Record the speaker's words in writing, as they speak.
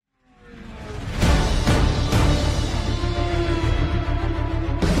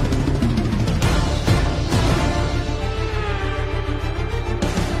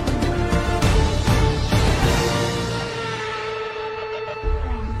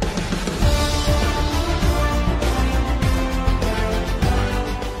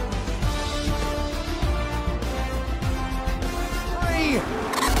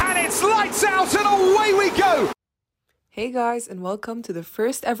Hey guys, and welcome to the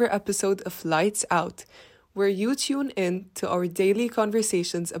first ever episode of Lights Out, where you tune in to our daily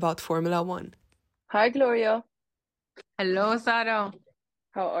conversations about Formula One. Hi, Gloria. Hello, Sara.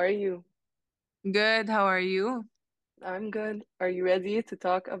 How are you? Good. How are you? I'm good. Are you ready to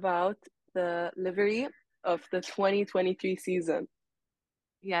talk about the livery of the 2023 season?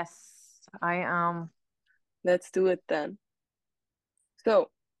 Yes, I am. Let's do it then. So,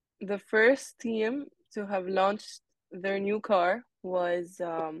 the first team to have launched their new car was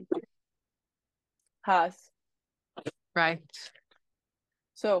Haas. Right.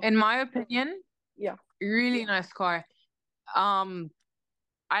 So, In my opinion, yeah, really nice car. Um,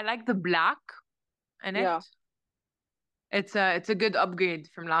 I like the black in it. yeah, It's a good upgrade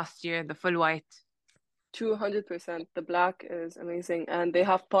from last year, the full white. 200%. The black is amazing, and they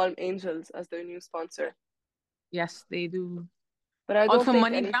have Palm Angels as their new sponsor. Yes, they do. But I don't Also, think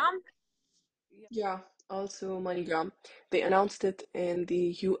any. MoneyGram. Yeah, also MoneyGram. They announced it in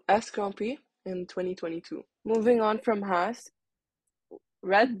the US Grand Prix in 2022. Moving on from Haas,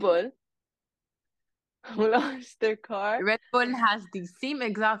 Red Bull launched their car. Red Bull has the same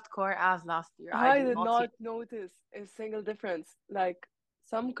exact car as last year. I I did did not see not it. notice a single difference. Like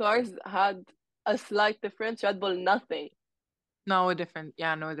some cars had a slight difference, Red Bull nothing. No different.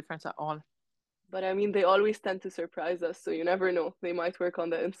 Yeah, no difference at all. But I mean, they always tend to surprise us, so you never know. They might work on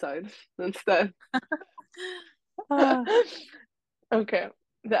the inside instead. Ah. Okay,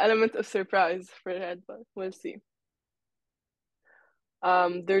 the element of surprise for Red Bull. We'll see.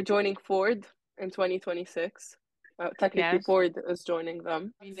 They're joining Ford in 2026. Technically, Yes. Ford is joining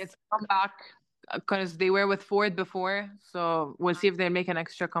them. I mean, it's a comeback because they were with Ford before, so we'll see if they make an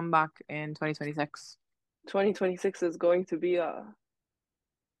extra comeback in 2026. 2026 is going to be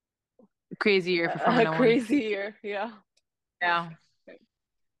Crazy year for a Formula One. crazy year. Yeah. Yeah.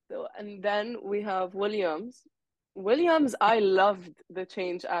 So, and then we have Williams. Williams, I loved the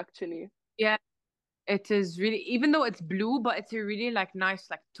change actually. Yeah, it is really, even though it's blue, but it's a really like nice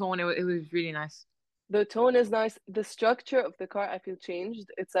like tone. It was really nice. The tone is nice. The structure of the car, I feel changed.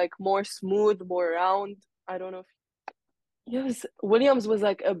 It's like more smooth, more round. I don't know if yes, Williams was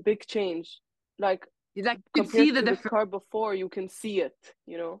like a big change. Like Like you could see compared the to the difference. car before, you can see it.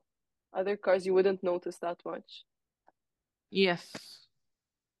 Other cars you wouldn't notice that much. Yes.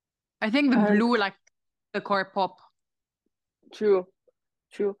 I think the And blue like the car pop. true,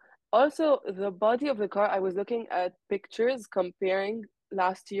 true. Also, the body of the car, I was looking at pictures comparing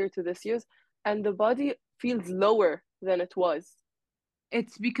last year to this year's, and the body feels lower than it was.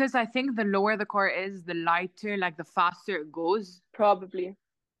 It's because I think the lower the car is, the lighter, like the faster it goes. Probably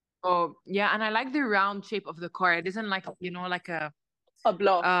Oh, yeah, and I like the round shape of the car. It isn't like, like a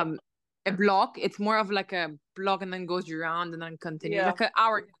block. um a block. It's more of like a block and then goes around and then continues. Yeah. Like an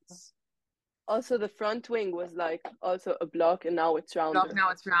hourglass Also, the front wing was like also a block, and now it's block. rounded. Now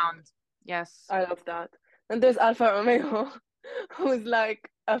it's round. Yes. I love that. And there's Alfa Romeo, who's like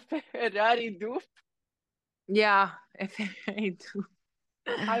a Ferrari dupe. Yeah, if I do.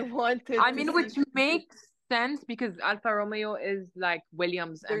 I wanted I to mean, see which makes sense because Alfa Romeo is like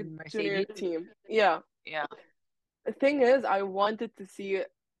Williams their and junior Mercedes. team. Yeah. Yeah. The thing is, I wanted to see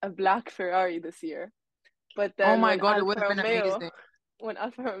a black Ferrari this year. But Oh then my God, it would have been amazing. When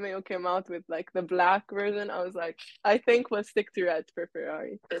Alfa Romeo came out with like the black version, I was like, I think we'll stick to red for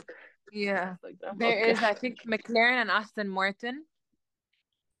Ferrari. Yeah. Like, There okay. is, I think, McLaren and Aston Martin on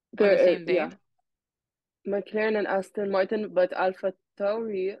There the is, same day. yeah, McLaren and Aston Martin, but Alfa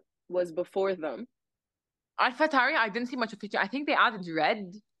Tauri was before them. AlphaTauri, I didn't see much of it. I think they added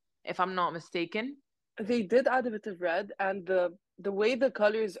red, if I'm not mistaken. They did add a bit of red, and the way the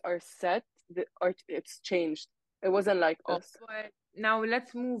colors are set, it's changed. It wasn't like Oh, this. but now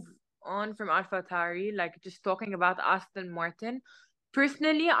let's move on from AlphaTauri, like just talking about Aston Martin.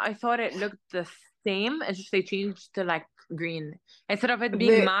 Personally, I thought it looked the same. It's just they changed to like green. Instead of it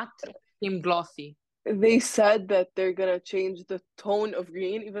being They matte, it became glossy. they said that they're gonna change the tone of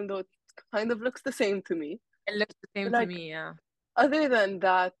green, even though it kind of looks the same to me. It looks the But same to like me, yeah. other than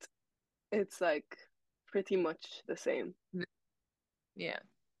that, it's like pretty much the same. Yeah.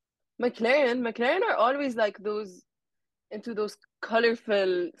 McLaren are always like those into those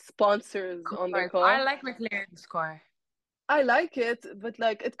colorful sponsors on their Correct. I car. like McLaren's car. I like it, but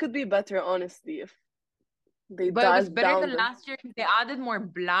like it could be better, honestly, if they But it was dialed better down than the. last year because they added more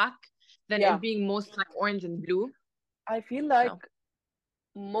black than it Yeah, being most like orange and blue. I feel like So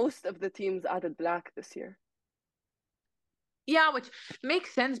most of the teams added black this year. yeah, which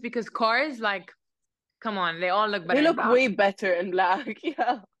makes sense because cars like come on, they all look They better in look black. way better in black.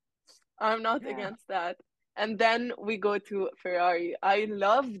 Yeah, I'm not Yeah. against that. And then we go to Ferrari. I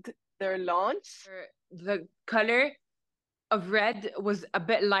loved their launch. The color. of red was a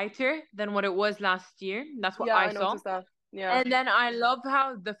bit lighter than what it was last year. That's what Yeah, I I saw. noticed that. Yeah. And then I love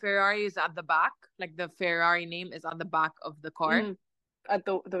how the Ferrari is at the back, like the Ferrari name is at the back of the car. Mm, at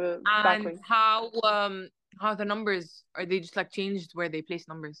the back And wing. how the numbers are they just like changed where they place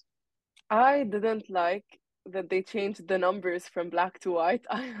numbers. I didn't like that they changed the numbers from black to white.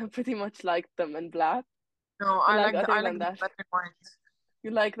 I pretty much liked them in black. No, But like I other like than the that, better ones.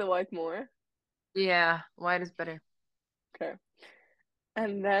 you like the white more. Yeah, white is better. Okay.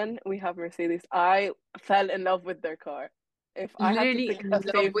 And then we have Mercedes. I fell in love with their car. If I had to Literally pick in a love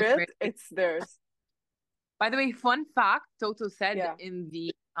with favorite, Mercedes. it's theirs. By the way, fun fact, Toto said Yeah. in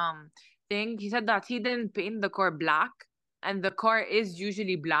the thing, he said that he didn't paint the car black, and the car is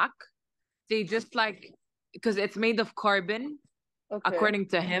usually black. They just like because it's made of carbon, Okay. according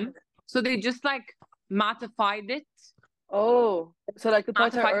to him. So they just like mattified it. Oh, so like the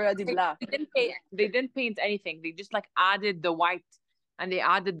parts are Mattified. already black. They didn't paint anything. They just like added the white and they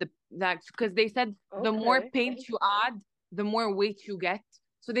added the like because they said the more Okay. paint you add, the more weight you get.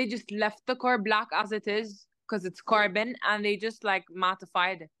 So they just left the car black as it is because it's carbon and they just like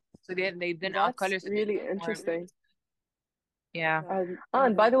mattified it. So they didn't add That's colors. really interesting. Yeah.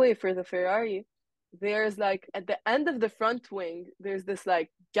 And by the way, for the Ferrari, there's like at the end of the front wing, there's this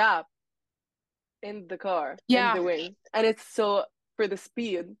like gap in the car, in the Yeah. wing. And it's so for the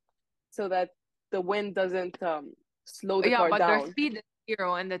speed, so that the wind doesn't slow the Yeah, car but their down. speed is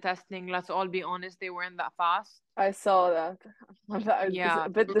zero in the testing. Let's all be honest, they weren't that fast. I saw that. I was Yeah, a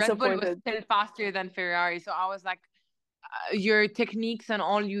bit Red Bull was disappointed. still faster than Ferrari. So I was like, your techniques and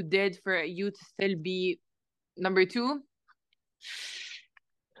all you did for you to still be number two.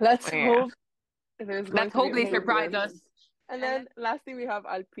 Let's Yeah. hope there's going Let's to be hope a they good surprise win. us. And then lastly, we have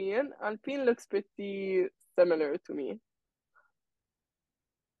Alpine. Alpine looks pretty similar to me.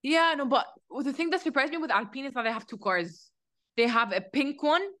 Yeah, no, but the thing that surprised me with Alpine is that they have two cars. They have a pink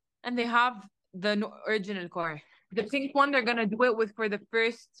one and they have the original car. The pink one they're gonna do it with for the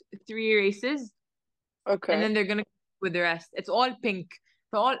first 3 races, and Okay. then they're gonna with the rest. It's all pink.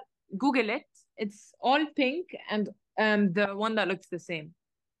 So all Google it. It's all pink and the one that looks the same.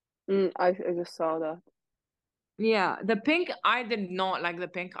 I just saw that. Yeah, the pink. I did not like the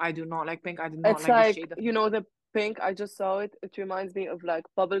pink. I do not like pink. I did not It's like the like, shade of you know, the pink, I just saw it. It reminds me of like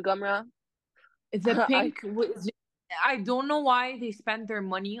bubblegum wrap. the I pink. I don't know why they spent their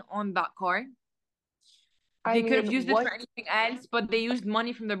money on that car. I They could have mean, used it what for anything else, but they used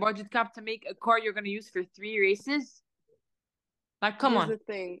money from their budget cap to make a car you're gonna use for 3 races. Like, come here's on. the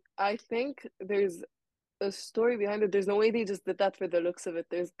thing. I think there's a story behind it. There's no way they just did that for the looks of it.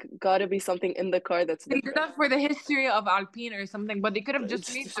 There's gotta be something in the car that's They did different. that for the history of Alpine or something, but they could have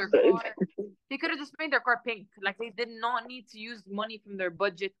just made It's- their car. They could have just made their car pink. Like they did not need to use money from their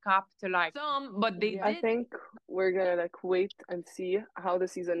budget cap to like some, but they I did. think we're gonna like wait and see how the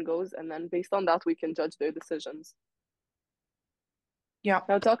season goes, and then based on that, we can judge their decisions. Yeah.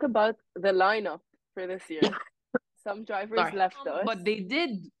 Now talk about the lineup for this year. Some drivers Sorry. left us. But they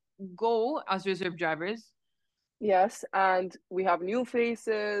did go as reserve drivers. Yes, and we have new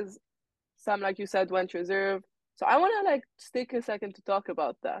faces. Some, like you said, went reserve. So I want to like just take a second to talk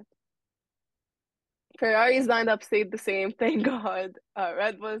about that. Ferrari's lineup stayed the same, thank God.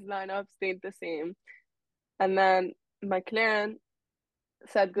 Red Bull's lineup stayed the same. And then McLaren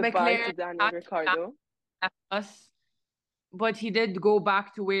said goodbye to McLaren Daniel Ricciardo. left us, but he did go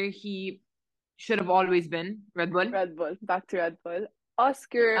back to where he should have always been, Red Bull. Red Bull, back to Red Bull.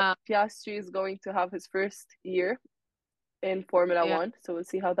 Oscar Um, Piastri is going to have his first year in Formula yeah. One, so we'll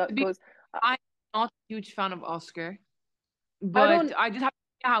see how that To be goes. I'm not a huge fan of Oscar, I but don't. I just have to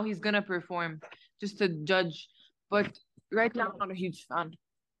see how he's gonna perform just to judge. But right now, I'm not a huge fan.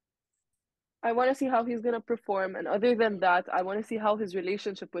 I want to see how he's gonna perform, and other than that, I want to see how his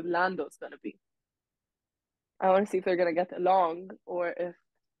relationship with Lando is gonna be. I want to see if they're gonna get along or if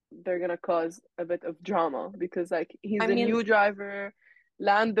they're gonna cause a bit of drama because like he's I a mean, new driver.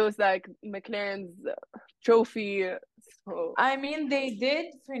 Lando's like McLaren's trophy. So I mean, they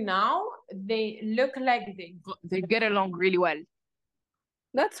did for now. They look like they get along really well.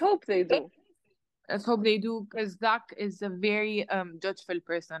 let's hope they do. Let's hope they do, because Zach is a very judgeful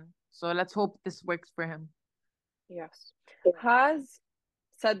person. So let's hope this works for him. Yes. Has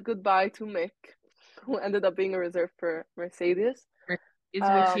said goodbye to Mick, who ended up being a reserve for Mercedes. Which he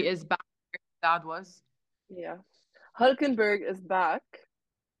Um, is back where his dad was. yeah. Hulkenberg is back.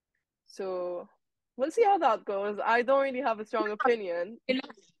 So we'll see how that goes. I don't really have a strong opinion.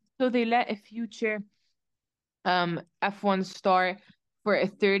 So they let a future F1 star for a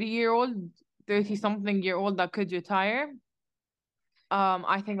 30-something year old that could retire.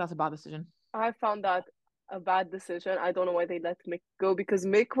 I think that's a bad decision. I found that a bad decision. I don't know why they let Mick go, because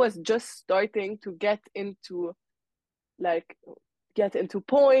Mick was just starting to like get into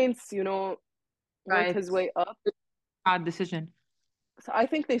points, work Right. his way up. Bad decision. So I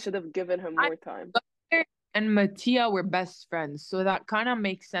think they should have given him more time. Steiner and Mattia were best friends, so that kind of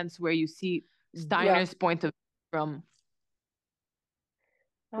makes sense where you see Steiner's point of view from.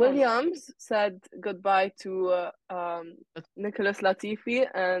 Williams said goodbye to Nicholas Latifi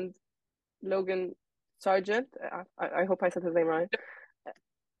and Logan Sargent. I hope I said his name right.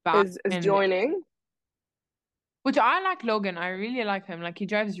 Is joining. Which I like Logan. I really like him. Like, he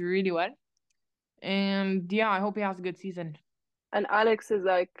drives really well. And yeah, I hope he has a good season. And Alex is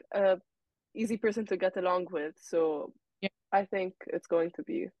like a easy person to get along with. So yeah. I think it's going to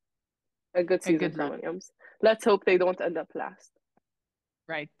be a good season for Williams. Let's hope they don't end up last.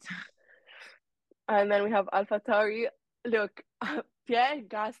 Right. And then we have AlphaTauri. Look, Pierre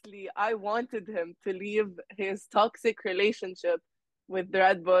Gasly, I wanted him to leave his toxic relationship with the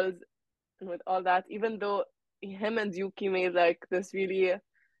Red Bulls and with all that, even though him and Yuki made like this really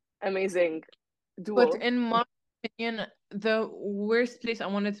amazing duo. But in my opinion, the worst place I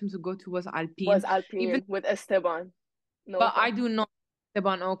wanted him to go to was Alpine. Even with Esteban. No but offense. I do not like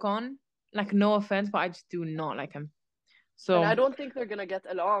Esteban Ocon. Like, no offense, but I just do not like him. So, and I don't think they're gonna get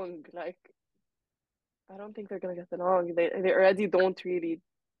along. Like, I don't think they're gonna get along. They already don't really.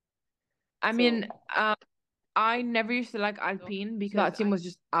 I mean, I never used to like Alpine because that team was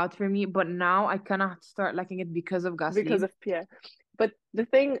just out for me. But now I cannot start liking it because of Gasly. Because of Pierre. But the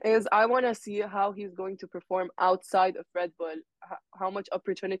thing is, I want to see how he's going to perform outside of Red Bull. How much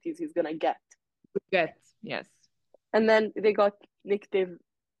opportunities he's gonna get. Yes. And then they got Nick Debris.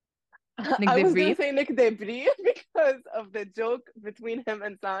 I was gonna say Nick Debris because of the joke between him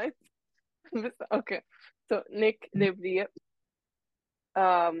and Sainz. Okay, so Nick Debris,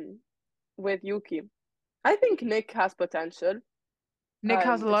 with Yuki. I think Nick has potential. Nick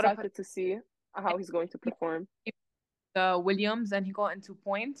has a lot of excited to see how he's going to perform. Williams, and he got into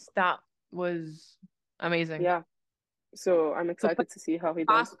points. That was amazing. Yeah, so I'm excited to see how he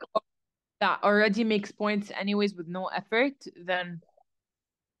does. That already makes points anyways with no effort, then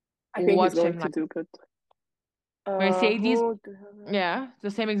I think he's going to do good. Mercedes, yeah, the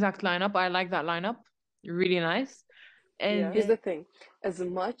same exact lineup. I like that lineup. Really nice. And yeah, here's the thing. As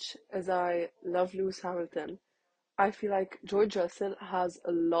much as I love Lewis Hamilton, I feel like George Russell has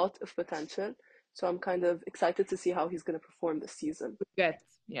a lot of potential. So I'm kind of excited to see how he's going to perform this season. Good,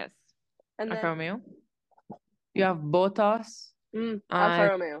 yes. And Alfa Romeo. You have Bottas. Alfa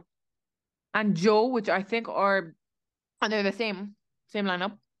Romeo. And Joe, which I think are under the same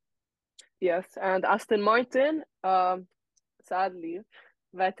lineup. Yes, and Aston Martin, sadly,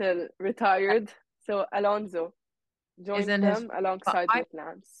 Vettel retired. So Alonso joined them alongside with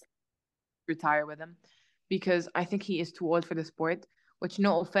Lance. Retire with him because I think he is too old for the sport. Which,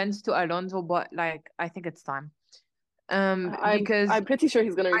 no offense to Alonso, but like, I think it's time. Because I'm pretty sure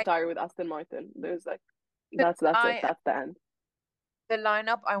he's gonna retire with Aston Martin. There's like that's it. That's the end. The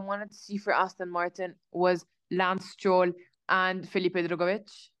lineup I wanted to see for Aston Martin was Lance Stroll and Felipe Drugovich.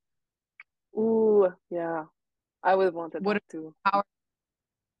 Ooh, yeah, I would have wanted that too.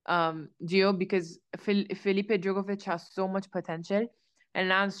 Gio, because Felipe Drugovich has so much potential, and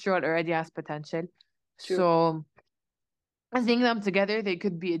Lance Stroll already has potential. True. So, I think them together, they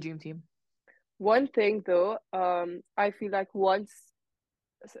could be a dream team. One thing though, I feel like once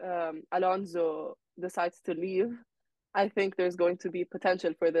Alonso decides to leave, I think there's going to be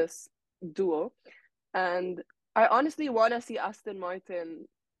potential for this duo. And I honestly want to see Aston Martin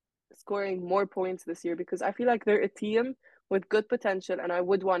scoring more points this year because I feel like they're a team with good potential and I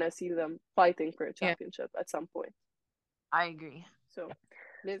would want to see them fighting for a championship at some point. I agree. So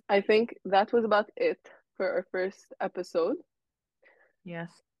I think that was about it for our first episode.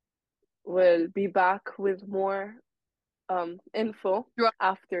 Yes. We'll be back with more info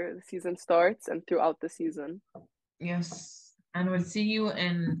after the season starts and throughout the season. Yes. And we'll see you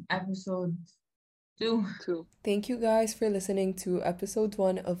in episode 2. Thank you guys for listening to episode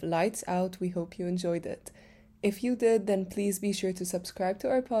 1 of Lights Out. We hope you enjoyed it. If you did, then please be sure to subscribe to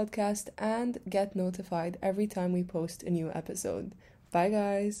our podcast and get notified every time we post a new episode. Bye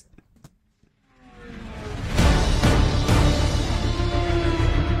guys.